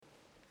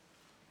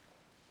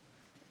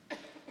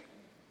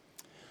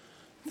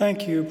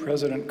Thank you,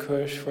 President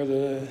Cush, for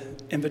the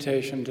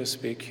invitation to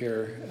speak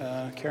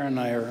here. Karen and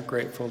I are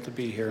grateful to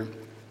be here.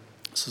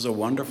 This is a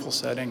wonderful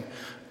setting,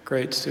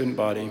 great student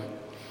body.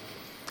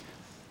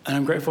 And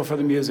I'm grateful for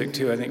the music,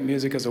 too. I think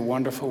music is a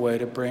wonderful way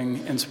to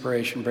bring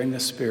inspiration, bring the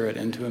spirit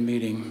into a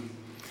meeting.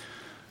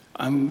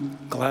 I'm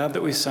glad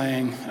that we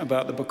sang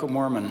about the Book of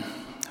Mormon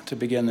to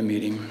begin the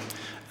meeting.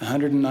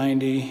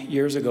 190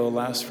 years ago,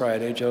 last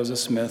Friday, Joseph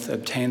Smith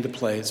obtained the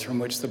plates from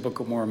which the Book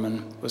of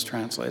Mormon was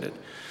translated.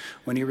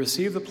 When he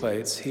received the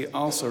plates, he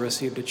also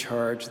received a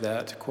charge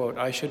that, quote,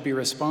 I should be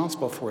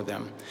responsible for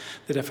them,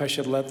 that if I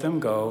should let them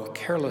go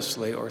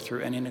carelessly or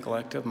through any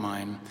neglect of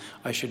mine,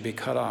 I should be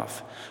cut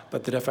off,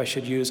 but that if I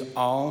should use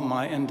all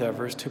my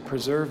endeavors to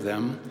preserve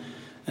them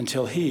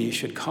until he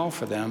should call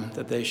for them,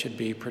 that they should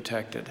be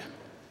protected.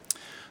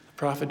 The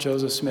prophet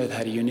Joseph Smith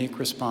had a unique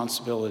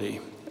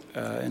responsibility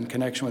in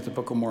connection with the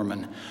Book of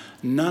Mormon.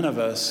 None of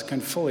us can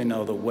fully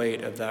know the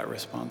weight of that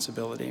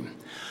responsibility.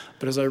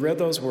 But as I read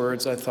those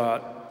words, I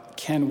thought,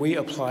 can we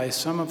apply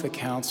some of the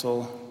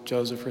counsel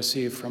Joseph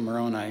received from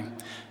Moroni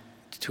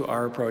to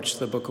our approach to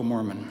the Book of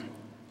Mormon?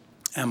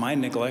 Am I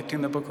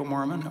neglecting the Book of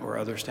Mormon or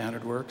other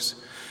standard works?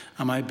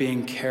 Am I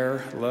being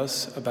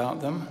careless about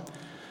them?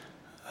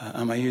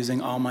 Am I using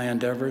all my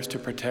endeavors to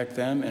protect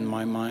them in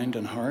my mind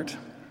and heart?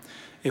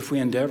 If we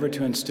endeavor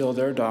to instill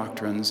their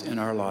doctrines in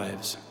our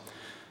lives,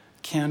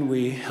 can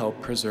we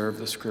help preserve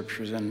the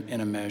scriptures in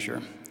a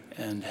measure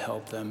and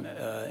help them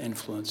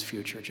influence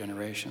future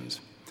generations?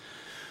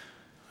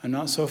 I'm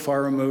not so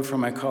far removed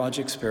from my college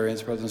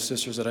experience, brothers and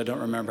sisters, that I don't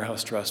remember how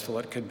stressful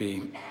it could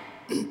be.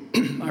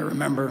 I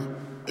remember,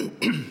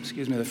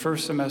 the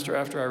first semester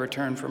after I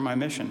returned from my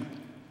mission,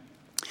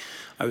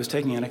 I was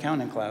taking an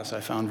accounting class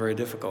I found very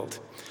difficult.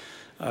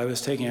 I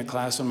was taking a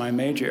class in my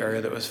major area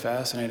that was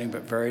fascinating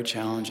but very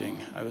challenging.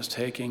 I was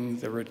taking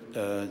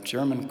the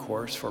German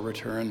course for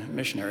return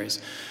missionaries,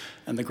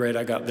 and the grade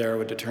I got there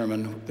would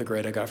determine the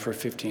grade I got for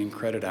 15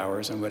 credit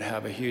hours and would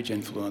have a huge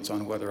influence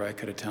on whether I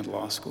could attend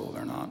law school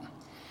or not.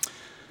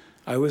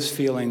 I was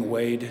feeling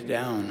weighed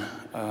down.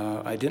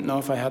 I didn't know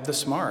if I had the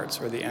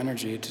smarts or the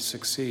energy to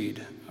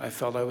succeed. I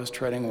felt I was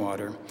treading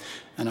water,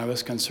 and I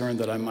was concerned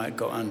that I might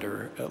go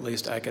under, at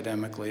least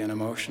academically and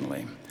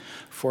emotionally.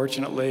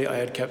 Fortunately, I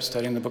had kept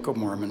studying the Book of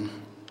Mormon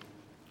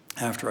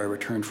after I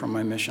returned from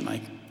my mission.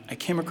 I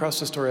came across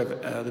the story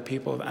of the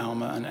people of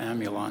Alma and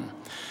Amulon.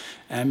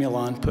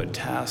 Amulon put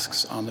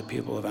tasks on the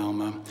people of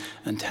Alma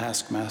and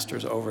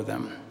taskmasters over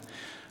them.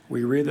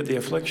 We read that the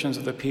afflictions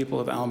of the people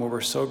of Alma were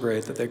so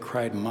great that they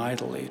cried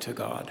mightily to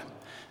God.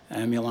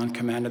 Amulon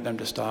commanded them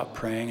to stop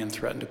praying and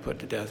threatened to put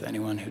to death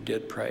anyone who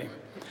did pray.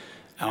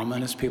 Alma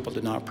and his people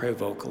did not pray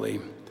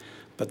vocally,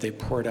 but they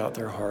poured out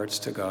their hearts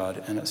to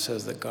God, and it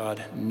says that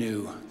God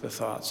knew the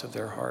thoughts of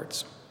their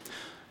hearts.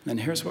 And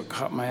here's what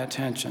caught my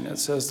attention. It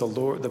says the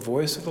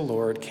voice of the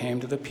Lord came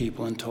to the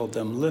people and told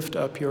them, lift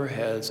up your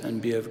heads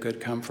and be of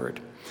good comfort.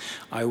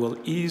 I will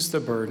ease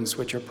the burdens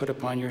which are put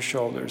upon your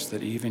shoulders,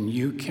 that even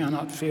you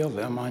cannot feel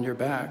them on your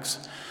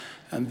backs.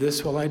 And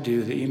this will I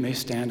do, that you may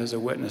stand as a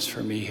witness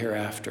for me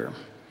hereafter.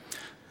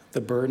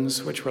 The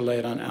burdens which were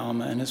laid on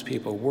Alma and his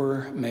people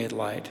were made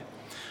light,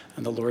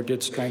 and the Lord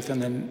did strengthen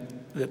them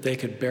that they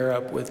could bear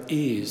up with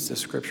ease, the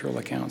scriptural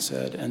account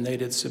said, and they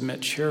did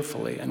submit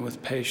cheerfully and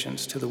with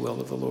patience to the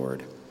will of the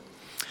Lord.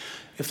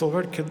 If the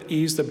Lord could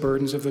ease the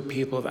burdens of the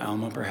people of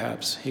Alma,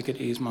 perhaps he could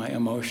ease my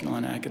emotional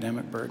and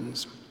academic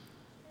burdens.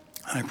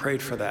 I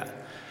prayed for that.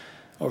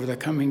 Over the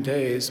coming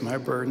days, my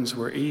burdens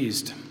were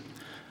eased.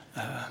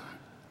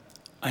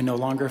 I no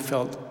longer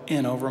felt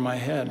in over my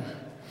head.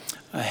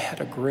 I had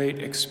a great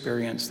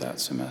experience that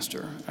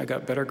semester. I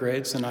got better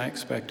grades than I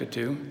expected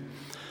to.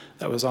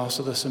 That was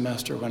also the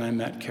semester when I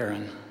met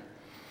Karen.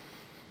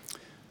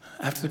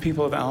 After the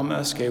people of Alma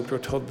escaped, we're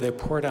told they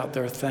poured out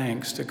their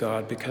thanks to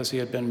God because he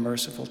had been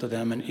merciful to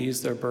them and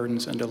eased their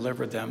burdens and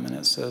delivered them. And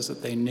it says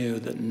that they knew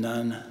that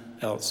none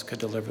else could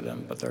deliver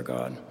them but their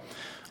God.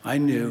 I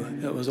knew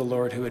it was the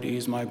Lord who had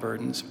eased my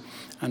burdens,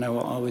 and I will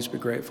always be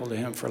grateful to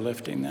him for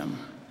lifting them.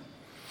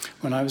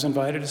 When I was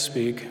invited to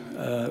speak,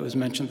 it was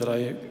mentioned that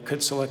I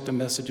could select a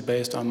message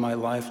based on my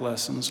life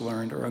lessons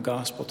learned or a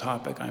gospel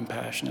topic I'm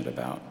passionate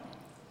about.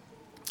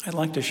 I'd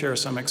like to share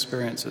some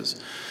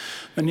experiences.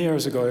 Many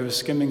years ago, I was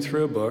skimming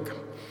through a book,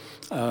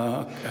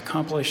 a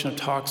compilation of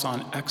talks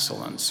on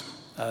excellence.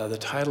 The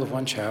title of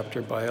one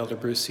chapter by Elder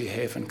Bruce C.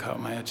 Hafen caught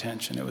my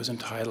attention. It was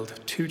entitled,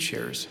 2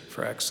 Cheers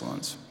for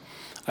Excellence.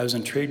 I was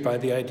intrigued by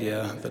the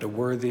idea that a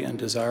worthy and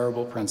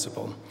desirable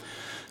principle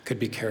could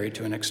be carried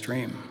to an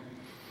extreme.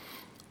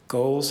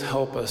 Goals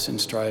help us in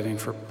striving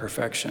for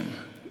perfection.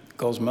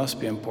 Goals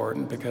must be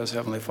important because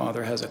Heavenly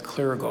Father has a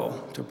clear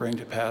goal to bring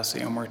to pass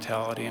the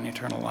immortality and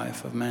eternal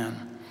life of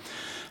man.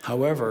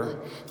 However,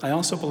 I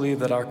also believe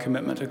that our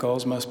commitment to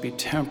goals must be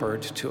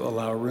tempered to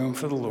allow room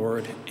for the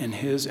Lord in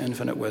his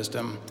infinite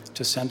wisdom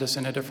to send us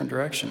in a different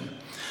direction,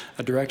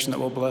 a direction that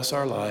will bless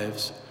our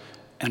lives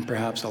and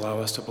perhaps allow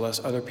us to bless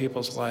other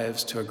people's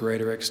lives to a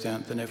greater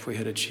extent than if we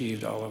had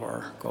achieved all of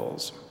our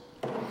goals.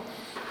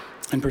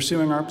 In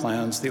pursuing our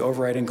plans, the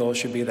overriding goal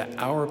should be that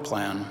our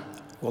plan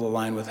will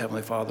align with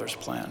Heavenly Father's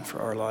plan for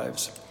our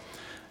lives.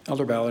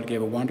 Elder Ballard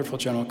gave a wonderful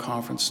general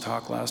conference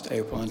talk last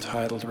April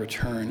entitled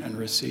Return and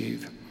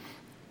Receive.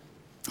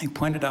 He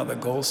pointed out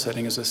that goal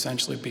setting is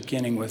essentially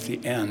beginning with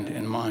the end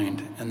in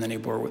mind, and then he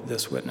bore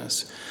this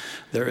witness.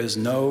 There is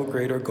no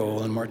greater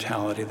goal in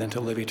mortality than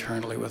to live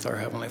eternally with our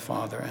Heavenly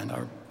Father and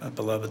our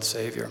beloved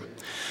Savior.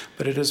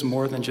 But it is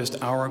more than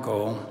just our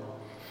goal.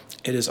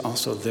 It is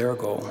also their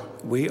goal.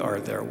 We are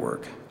their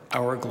work.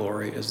 Our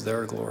glory is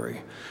their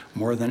glory.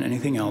 More than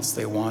anything else,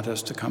 they want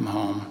us to come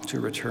home,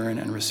 to return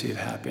and receive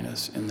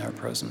happiness in their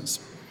presence.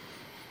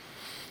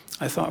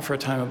 I thought for a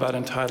time about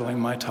entitling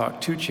my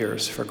talk 2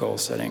 cheers for goal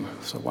setting.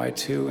 So why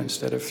 2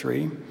 instead of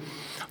 3?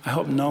 I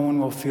hope no one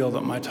will feel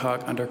that my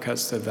talk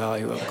undercuts the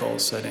value of goal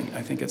setting.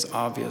 I think it's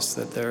obvious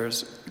that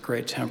there's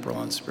great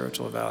temporal and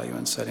spiritual value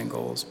in setting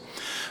goals.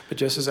 But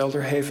just as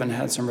Elder Hafen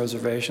had some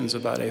reservations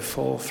about a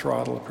full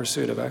throttle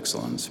pursuit of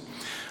excellence,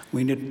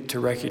 we need to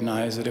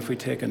recognize that if we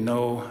take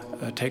no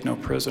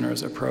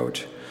prisoners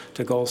approach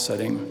to goal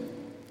setting,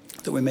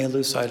 that we may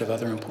lose sight of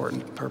other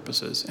important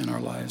purposes in our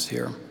lives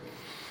here.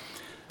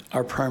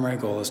 Our primary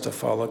goal is to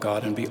follow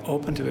God and be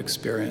open to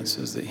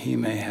experiences that He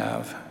may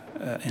have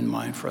in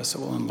mind for us that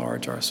will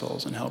enlarge our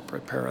souls and help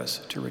prepare us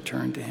to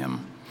return to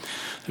Him.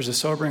 There's a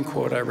sobering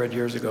quote I read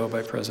years ago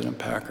by President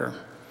Packer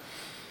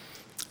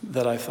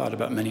that I've thought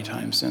about many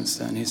times since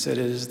then. He said,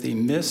 "It is the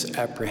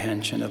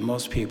misapprehension of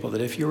most people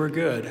that if you are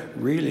good,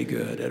 really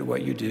good at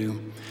what you do,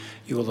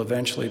 you will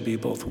eventually be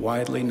both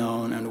widely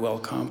known and well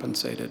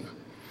compensated.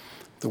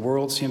 The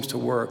world seems to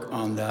work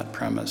on that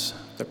premise.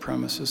 The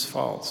premise is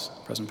false."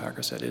 President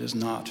Packer said, "It is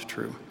not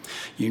true.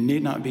 You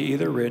need not be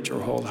either rich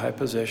or hold high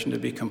position to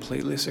be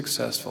completely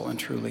successful and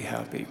truly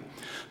happy.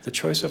 The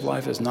choice of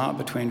life is not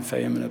between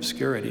fame and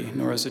obscurity,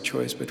 nor is the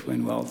choice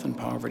between wealth and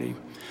poverty.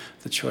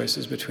 The choice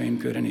is between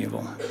good and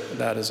evil.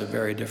 That is a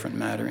very different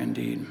matter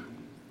indeed."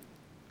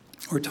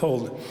 We're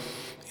told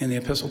in the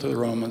Epistle to the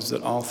Romans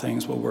that all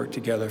things will work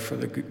together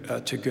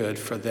to good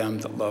for them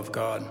that love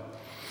God.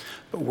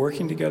 But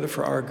working together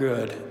for our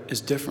good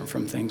is different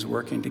from things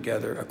working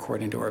together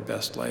according to our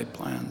best laid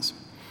plans.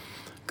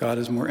 God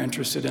is more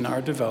interested in our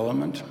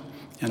development,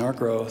 in our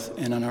growth,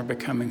 and in our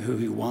becoming who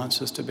He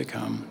wants us to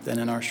become than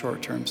in our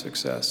short-term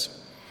success.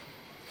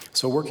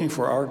 So working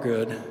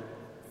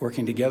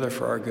together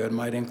for our good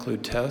might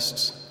include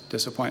tests,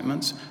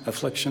 disappointments,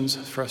 afflictions,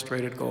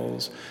 frustrated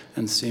goals,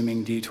 and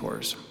seeming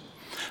detours.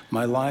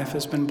 My life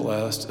has been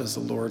blessed as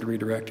the Lord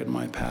redirected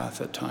my path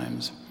at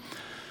times.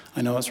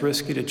 I know it's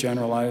risky to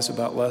generalize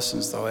about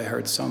lessons, though I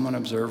heard someone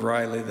observe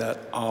wryly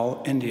that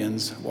all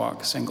Indians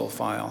walk single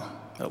file.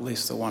 At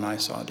least the one I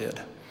saw did.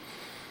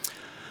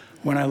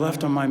 When I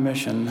left on my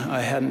mission,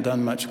 I hadn't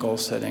done much goal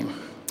setting.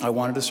 I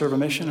wanted to serve a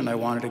mission and I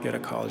wanted to get a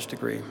college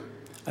degree.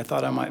 I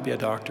thought I might be a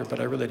doctor,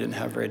 but I really didn't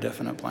have very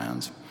definite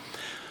plans.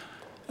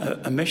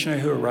 A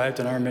missionary who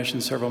arrived in our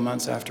mission several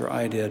months after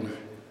I did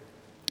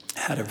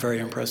had a very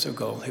impressive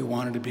goal. He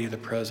wanted to be the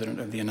President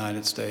of the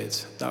United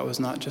States. That was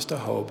not just a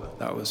hope,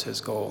 that was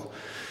his goal.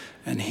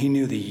 And he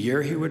knew the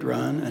year he would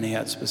run, and he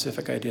had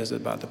specific ideas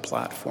about the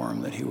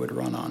platform that he would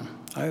run on.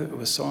 I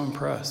was so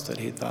impressed that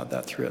he thought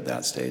that through at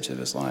that stage of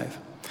his life.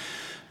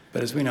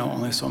 But as we know,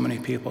 only so many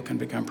people can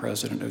become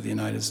President of the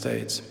United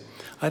States.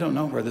 I don't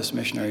know where this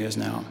missionary is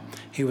now.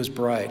 He was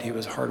bright, he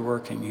was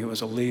hardworking, he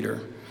was a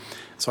leader.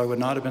 So I would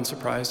not have been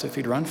surprised if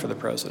he'd run for the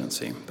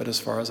presidency, but as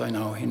far as I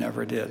know, he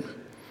never did.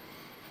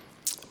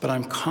 But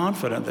I'm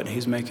confident that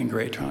he's making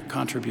great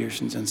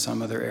contributions in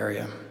some other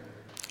area.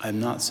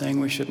 I'm not saying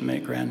we shouldn't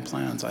make grand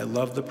plans. I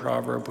love the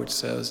proverb which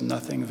says,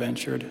 "Nothing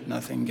ventured,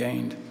 nothing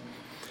gained."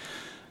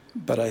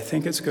 But I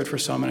think it's good for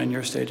someone in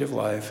your stage of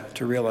life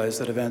to realize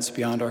that events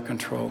beyond our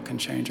control can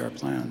change our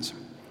plans.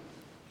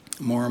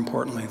 More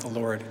importantly, the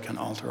Lord can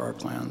alter our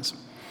plans.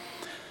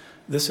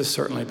 This has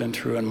certainly been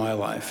true in my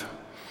life.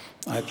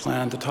 I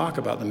plan to talk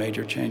about the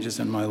major changes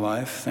in my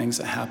life, things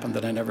that happened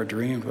that I never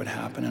dreamed would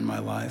happen in my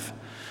life.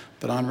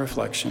 But on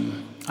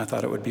reflection, I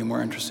thought it would be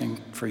more interesting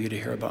for you to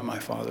hear about my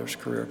father's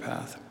career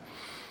path.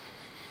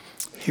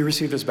 He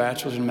received his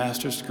bachelor's and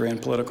master's degree in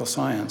political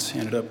science. He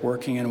ended up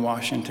working in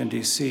Washington,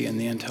 D.C. in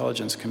the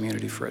intelligence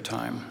community for a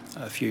time.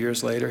 A few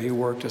years later, he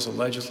worked as a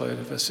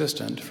legislative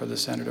assistant for the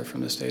senator from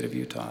the state of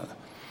Utah.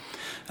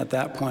 At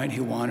that point,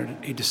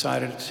 he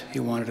decided he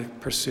wanted to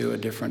pursue a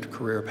different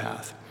career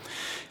path.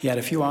 He had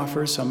a few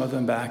offers, some of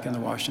them back in the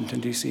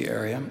Washington, D.C.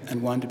 area,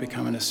 and one to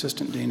become an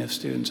assistant dean of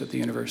students at the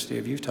University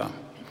of Utah.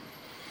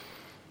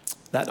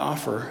 That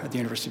offer at the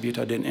University of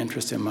Utah didn't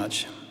interest him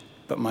much,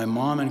 but my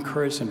mom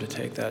encouraged him to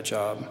take that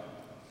job.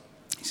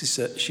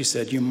 She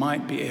said, "You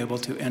might be able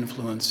to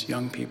influence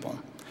young people."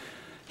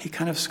 He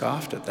kind of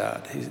scoffed at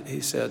that.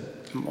 He said,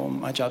 "Well,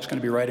 my job's going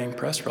to be writing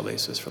press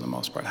releases for the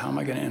most part. How am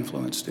I going to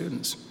influence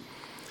students?"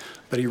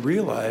 But he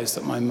realized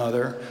that my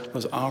mother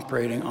was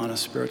operating on a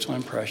spiritual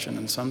impression,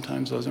 and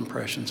sometimes those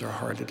impressions are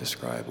hard to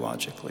describe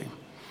logically.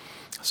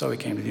 So he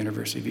came to the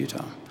University of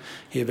Utah.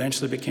 He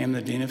eventually became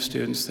the dean of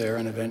students there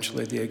and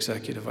eventually the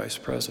executive vice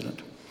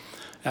president.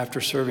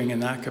 After serving in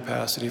that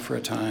capacity for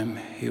a time,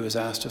 he was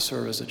asked to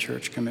serve as the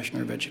church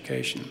commissioner of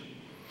education.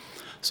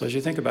 So as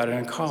you think about it,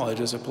 in college,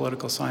 as a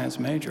political science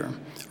major,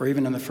 or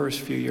even in the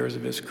first few years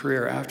of his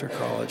career after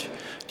college,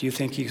 do you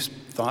think he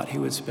thought he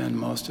would spend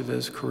most of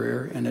his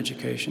career in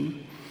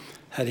education?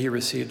 Had he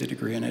received a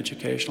degree in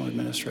educational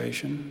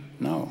administration?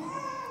 No.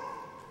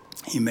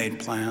 He made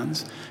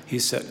plans, he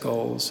set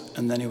goals,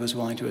 and then he was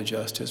willing to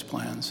adjust his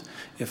plans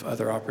if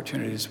other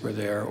opportunities were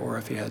there or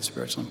if he had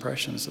spiritual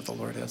impressions that the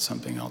Lord had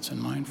something else in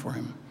mind for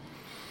him.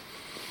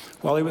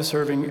 While he was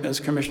serving as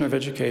Commissioner of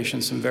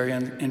Education, some very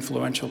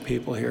influential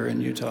people here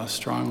in Utah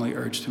strongly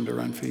urged him to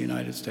run for the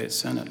United States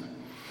Senate.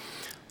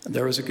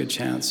 There was a good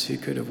chance he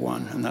could have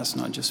won, and that's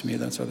not just me,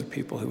 that's other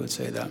people who would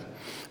say that.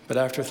 But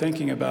after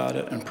thinking about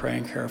it and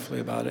praying carefully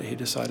about it, he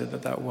decided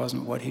that that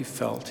wasn't what he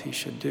felt he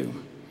should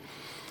do.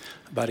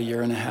 About a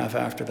year and a half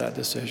after that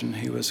decision,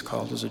 he was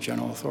called as a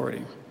general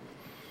authority,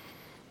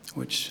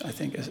 which I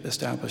think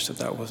established that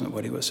that wasn't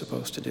what he was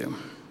supposed to do.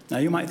 Now,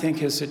 you might think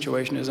his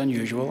situation is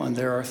unusual, and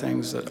there are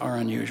things that are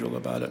unusual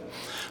about it.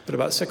 But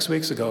about 6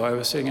 weeks ago, I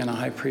was sitting in a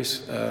high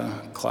priest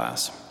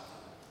class,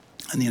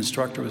 and the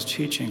instructor was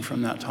teaching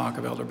from that talk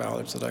of Elder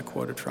Ballard's that I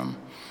quoted from.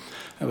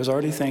 I was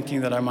already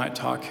thinking that I might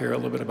talk here a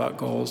little bit about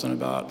goals and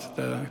about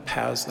the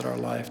paths that our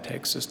life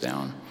takes us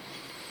down.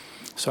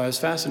 So I was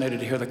fascinated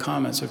to hear the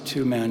comments of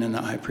two men in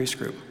that high priest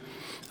group.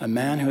 A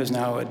man who is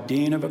now a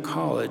dean of a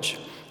college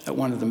at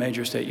one of the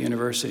major state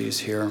universities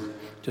here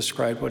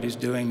described what he's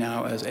doing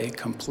now as a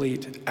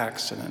complete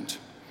accident.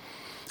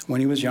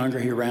 When he was younger,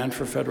 he ran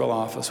for federal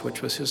office,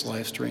 which was his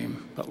life's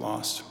dream, but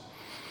lost.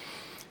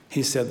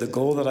 He said, "The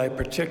goal that I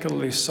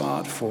particularly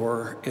sought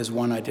for is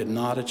one I did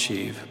not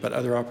achieve, but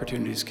other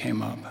opportunities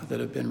came up that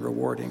have been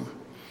rewarding."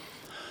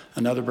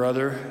 Another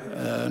brother,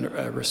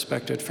 a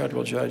respected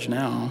federal judge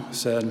now,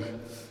 said,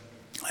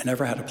 "I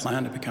never had a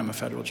plan to become a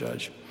federal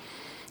judge,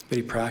 but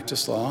he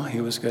practiced law,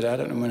 he was good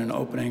at it, and when an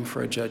opening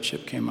for a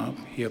judgeship came up,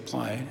 he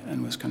applied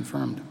and was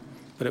confirmed,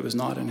 but it was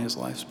not in his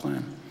life's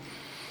plan."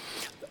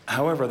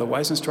 However, the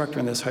wise instructor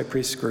in this high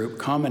priest group,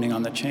 commenting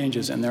on the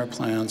changes in their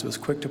plans, was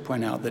quick to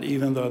point out that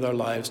even though their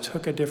lives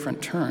took a different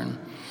turn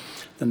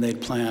than they'd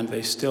planned,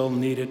 they still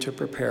needed to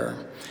prepare.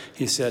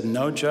 He said,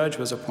 "No judge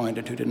was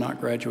appointed who did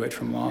not graduate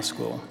from law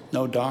school.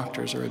 No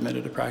doctors are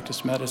admitted to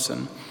practice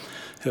medicine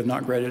who have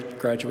not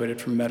graduated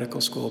from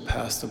medical school,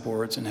 passed the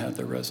boards, and had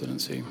their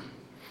residency."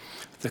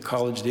 The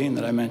college dean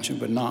that I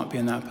mentioned would not be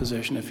in that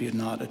position if he had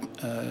not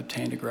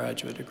obtained a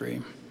graduate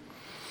degree.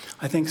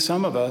 I think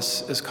some of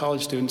us, as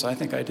college students, I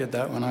think I did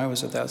that when I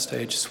was at that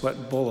stage,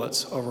 sweat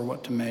bullets over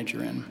what to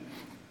major in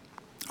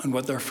and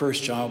what their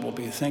first job will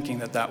be, thinking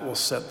that that will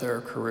set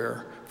their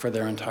career for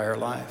their entire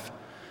life.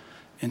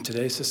 In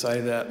today's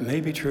society, that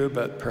may be true,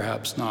 but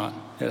perhaps not.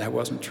 It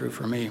wasn't true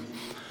for me.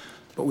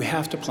 But we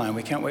have to plan.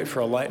 We can't wait for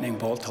a lightning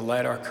bolt to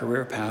light our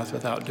career path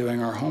without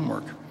doing our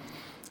homework.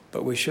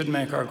 But we should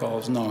make our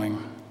goals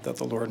knowing that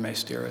the Lord may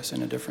steer us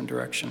in a different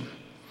direction.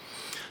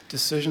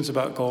 Decisions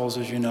about goals,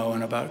 as you know,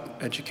 and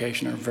about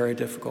education are very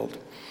difficult.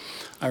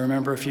 I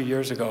remember a few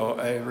years ago,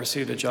 I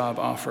received a job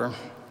offer.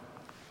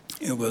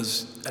 It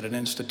was at an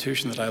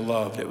institution that I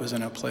loved. It was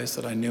in a place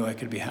that I knew I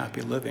could be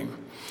happy living.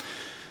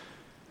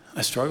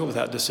 I struggled with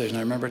that decision.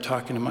 I remember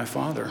talking to my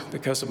father.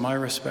 Because of my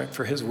respect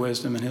for his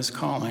wisdom and his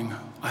calling,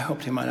 I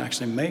hoped he might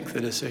actually make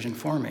the decision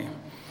for me.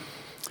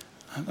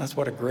 That's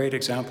what a great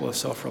example of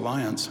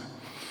self-reliance.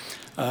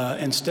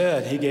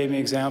 Instead, he gave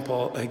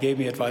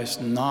me advice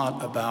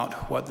not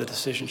about what the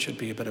decision should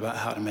be, but about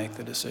how to make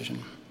the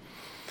decision.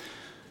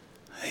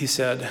 He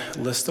said,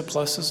 "List the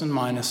pluses and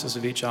minuses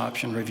of each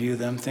option, review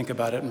them, think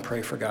about it, and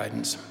pray for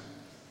guidance."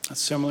 That's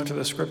similar to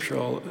the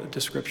scriptural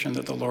description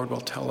that the Lord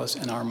will tell us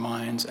in our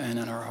minds and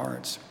in our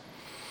hearts.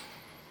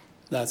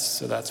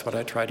 That's what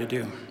I try to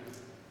do.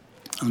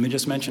 Let me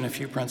just mention a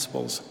few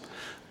principles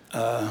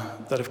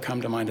that have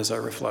come to mind as I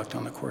reflect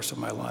on the course of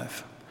my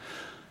life.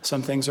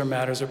 Some things are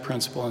matters of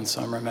principle and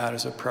some are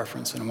matters of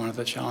preference, and one of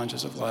the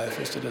challenges of life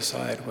is to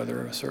decide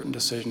whether a certain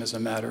decision is a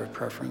matter of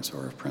preference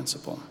or of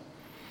principle.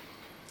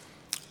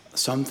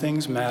 Some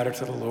things matter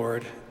to the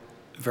Lord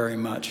very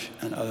much,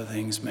 and other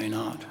things may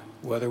not.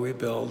 Whether we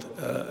build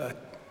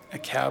a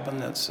cabin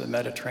that's a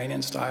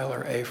Mediterranean style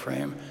or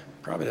A-frame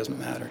probably doesn't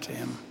matter to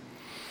him.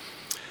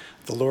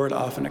 The Lord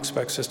often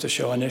expects us to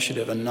show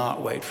initiative and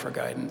not wait for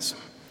guidance.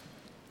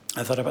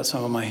 I thought about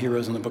some of my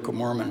heroes in the Book of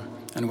Mormon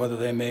and whether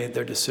they made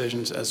their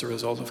decisions as a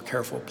result of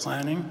careful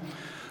planning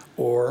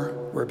or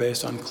were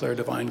based on clear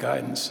divine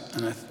guidance.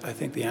 And I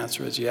think the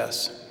answer is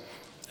yes.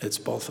 It's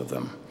both of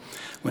them.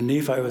 When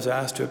Nephi was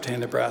asked to obtain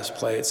the brass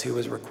plates, he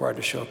was required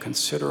to show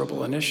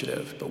considerable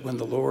initiative. But when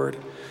the Lord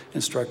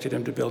instructed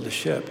him to build a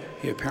ship,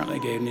 he apparently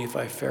gave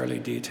Nephi fairly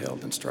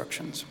detailed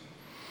instructions.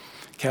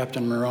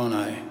 Captain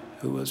Moroni,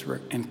 who was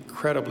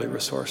incredibly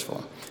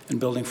resourceful in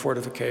building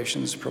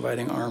fortifications,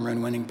 providing armor,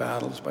 and winning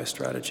battles by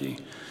strategy,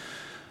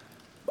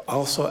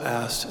 also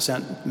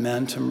sent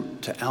men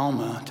to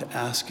Alma to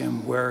ask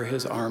him where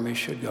his army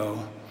should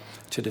go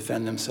to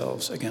defend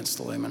themselves against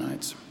the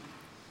Lamanites.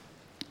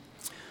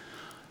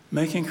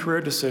 Making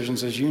career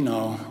decisions, as you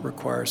know,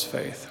 requires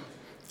faith.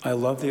 I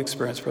love the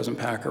experience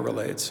President Packer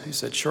relates. He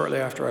said, shortly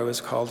after I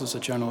was called as a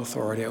general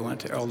authority, I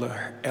went to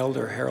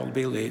Elder Harold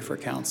B. Lee for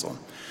counsel.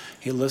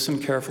 He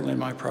listened carefully to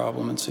my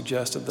problem and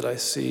suggested that I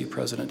see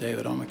President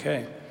David O.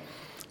 McKay.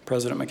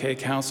 President McKay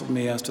counseled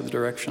me as to the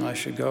direction I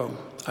should go.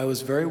 I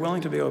was very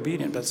willing to be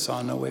obedient, but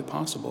saw no way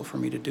possible for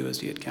me to do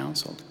as he had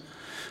counseled.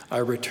 I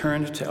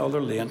returned to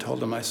Elder Lee and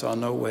told him I saw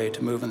no way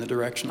to move in the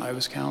direction I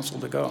was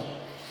counseled to go.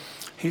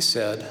 He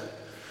said,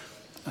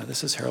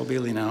 this is Harold B.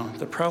 Lee now,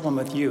 the problem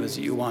with you is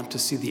that you want to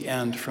see the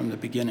end from the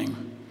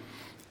beginning.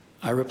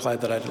 I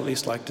replied that I'd at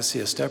least like to see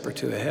a step or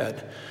two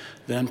ahead.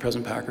 Then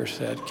President Packer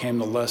said, came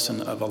the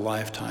lesson of a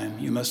lifetime.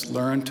 You must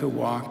learn to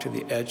walk to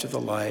the edge of the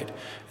light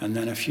and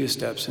then a few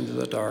steps into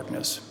the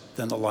darkness.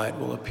 Then the light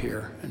will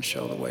appear and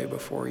show the way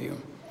before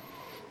you.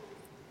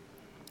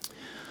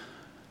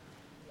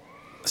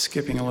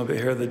 Skipping a little bit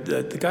here,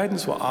 the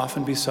guidance will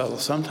often be subtle.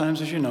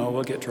 Sometimes, as you know,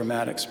 we'll get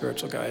dramatic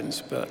spiritual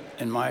guidance, but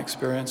in my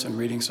experience and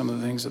reading some of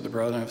the things that the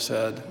brethren have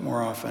said,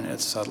 more often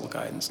it's subtle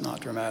guidance,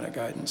 not dramatic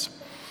guidance.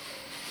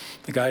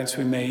 The guidance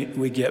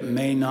we get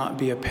may not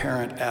be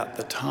apparent at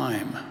the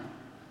time.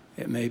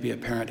 It may be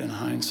apparent in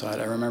hindsight.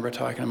 I remember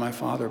talking to my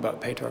father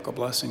about patriarchal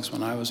blessings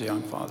when I was a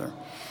young father.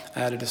 I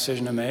had a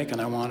decision to make, and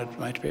I wanted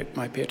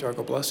my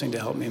patriarchal blessing to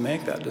help me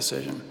make that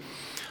decision.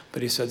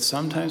 But he said,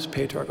 sometimes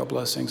patriarchal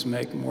blessings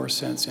make more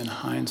sense in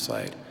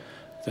hindsight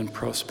than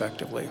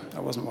prospectively.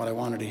 That wasn't what I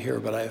wanted to hear,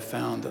 but I have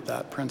found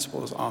that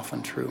principle is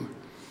often true.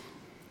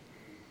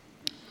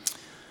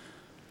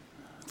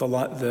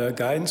 The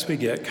guidance we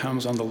get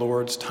comes on the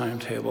Lord's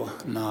timetable,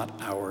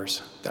 not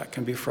ours. That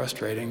can be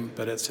frustrating,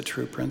 but it's a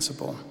true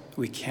principle.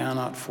 We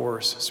cannot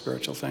force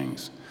spiritual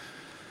things.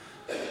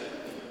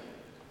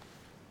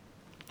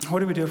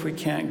 What do we do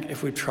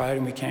if we've tried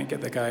and we can't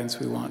get the guidance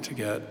we want to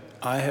get?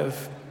 I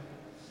have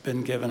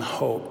been given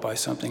hope by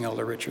something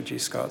Elder Richard G.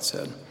 Scott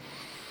said.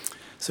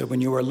 So when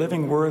you are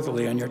living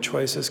worthily and your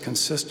choice is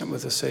consistent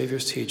with the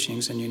Savior's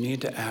teachings and you need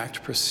to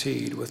act,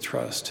 proceed with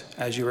trust.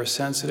 As you are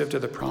sensitive to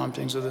the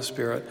promptings of the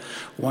Spirit,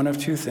 one of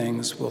two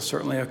things will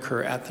certainly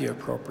occur at the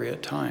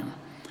appropriate time.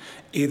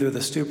 Either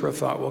the stupor of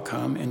thought will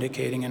come,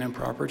 indicating an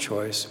improper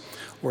choice,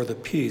 or the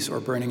peace or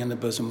burning in the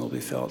bosom will be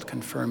felt,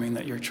 confirming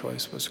that your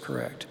choice was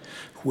correct.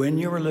 When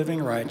you are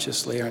living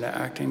righteously and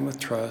acting with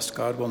trust,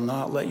 God will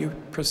not let you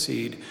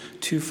proceed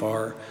too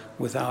far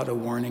without a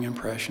warning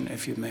impression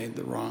if you've made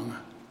the wrong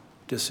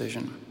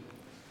decision.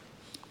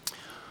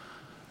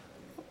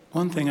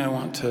 One thing I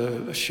want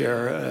to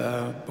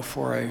share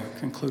before I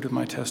conclude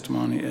my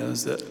testimony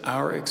is that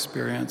our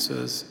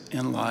experiences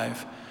in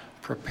life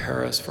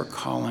prepare us for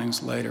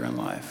callings later in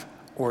life,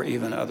 or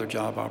even other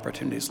job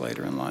opportunities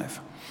later in life.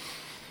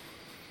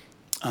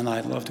 And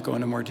I'd love to go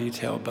into more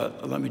detail,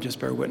 but let me just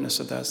bear witness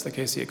that that's the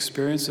case. The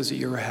experiences that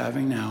you are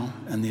having now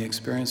and the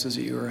experiences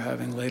that you are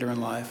having later in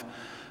life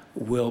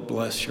will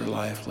bless your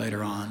life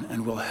later on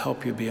and will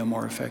help you be a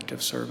more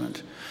effective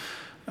servant.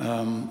 I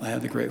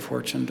had the great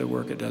fortune to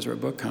work at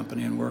Deseret Book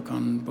Company and work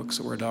on books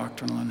that were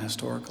doctrinal and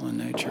historical in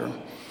nature.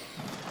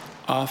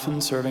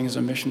 Often serving as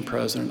a mission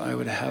president, I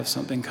would have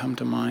something come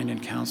to mind in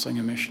counseling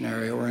a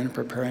missionary or in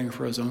preparing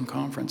for his own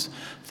conference,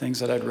 things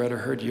that I'd read or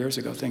heard years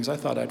ago, things I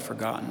thought I'd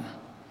forgotten.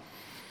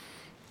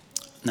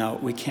 Now,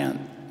 we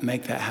can't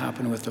make that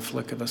happen with the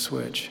flick of a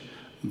switch,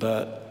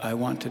 but I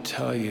want to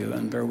tell you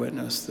and bear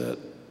witness that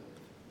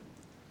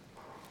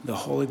the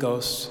Holy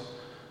Ghost's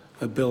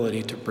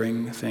ability to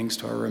bring things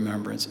to our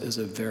remembrance is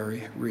a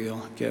very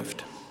real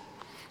gift.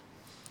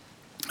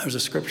 There's a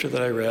scripture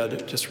that I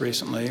read just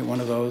recently, one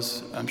of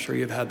those, I'm sure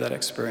you've had that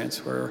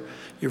experience where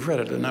you've read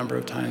it a number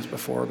of times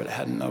before but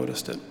hadn't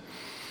noticed it.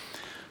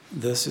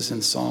 This is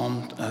in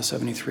Psalm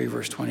 73,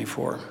 verse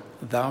 24.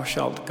 Thou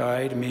shalt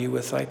guide me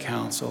with thy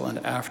counsel,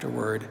 and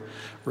afterward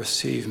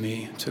receive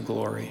me to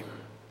glory.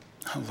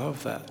 I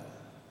love that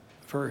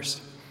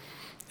verse.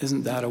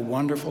 Isn't that a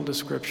wonderful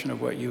description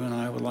of what you and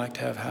I would like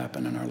to have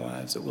happen in our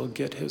lives, that we'll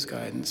get his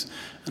guidance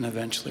and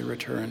eventually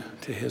return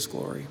to his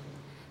glory?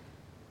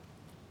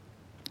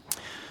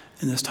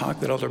 In this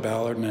talk that Elder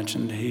Ballard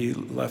mentioned, he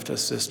left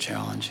us this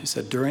challenge. He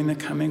said, during the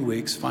coming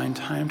weeks, find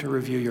time to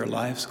review your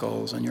life's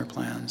goals and your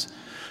plans,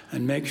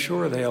 and make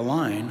sure they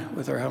align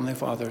with our Heavenly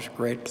Father's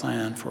great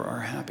plan for our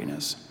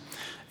happiness.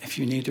 If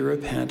you need to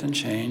repent and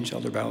change,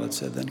 Elder Ballard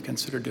said, then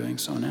consider doing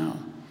so now.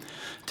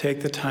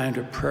 Take the time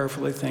to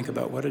prayerfully think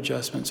about what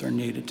adjustments are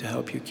needed to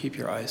help you keep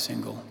your eyes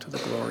single to the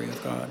glory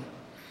of God.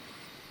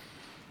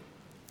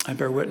 I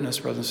bear witness,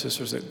 brothers and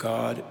sisters, that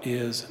God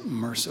is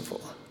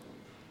merciful.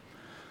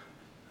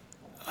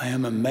 I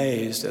am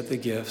amazed at the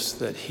gifts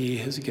that he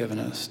has given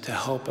us to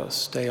help us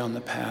stay on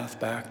the path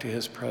back to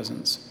his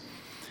presence.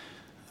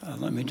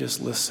 Let me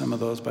just list some of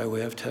those by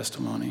way of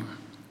testimony.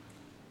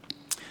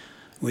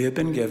 We have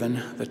been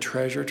given the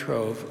treasure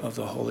trove of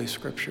the Holy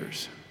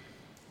Scriptures.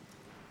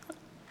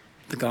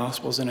 The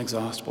gospel is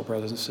inexhaustible,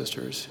 brothers and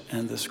sisters,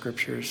 and the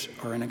scriptures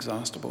are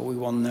inexhaustible. We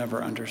will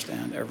never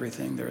understand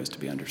everything there is to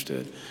be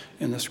understood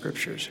in the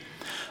scriptures.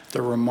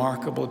 The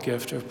remarkable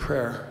gift of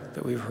prayer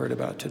that we've heard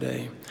about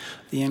today,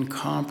 the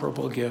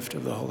incomparable gift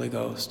of the Holy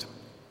Ghost,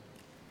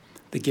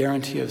 the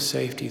guarantee of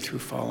safety through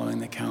following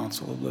the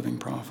counsel of living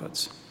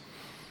prophets,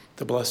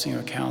 the blessing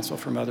of counsel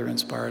from other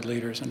inspired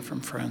leaders and from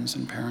friends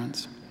and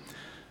parents,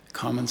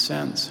 common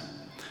sense.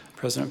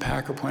 President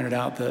Packer pointed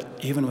out that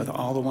even with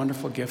all the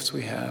wonderful gifts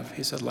we have,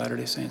 he said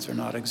Latter-day Saints are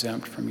not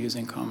exempt from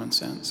using common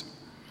sense.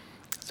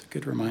 It's a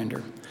good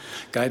reminder.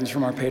 Guidance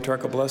from our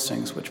patriarchal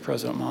blessings, which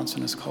President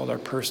Monson has called our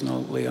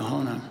personal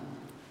liahona.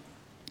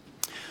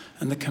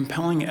 And the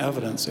compelling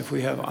evidence, if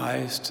we have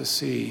eyes to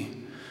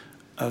see,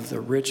 of the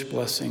rich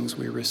blessings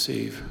we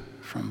receive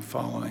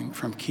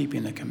from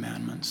keeping the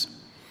commandments.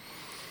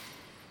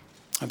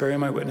 I bear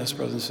my witness,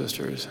 brothers and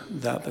sisters,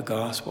 that the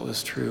gospel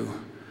is true.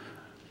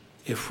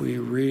 If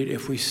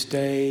we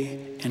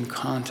stay in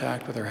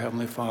contact with our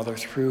Heavenly Father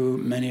through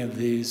many of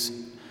these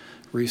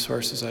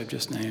resources I've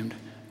just named,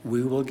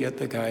 we will get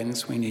the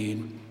guidance we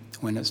need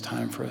when it's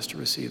time for us to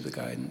receive the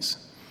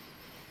guidance.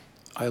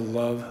 I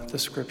love the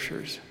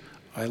scriptures.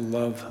 I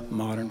love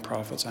modern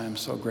prophets. I am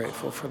so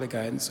grateful for the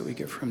guidance that we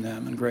get from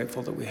them and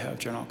grateful that we have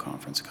General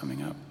Conference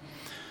coming up.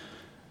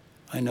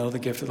 I know the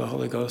gift of the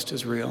Holy Ghost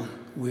is real.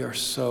 We are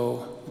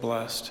so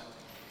blessed.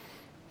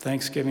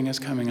 Thanksgiving is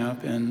coming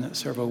up in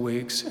several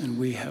weeks, and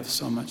we have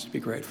so much to be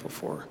grateful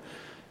for.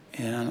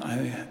 And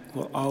I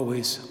will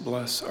always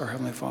bless our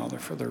Heavenly Father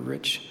for the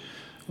rich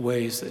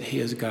ways that He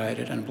has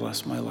guided and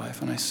blessed my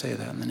life. And I say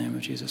that in the name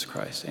of Jesus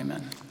Christ.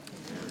 Amen.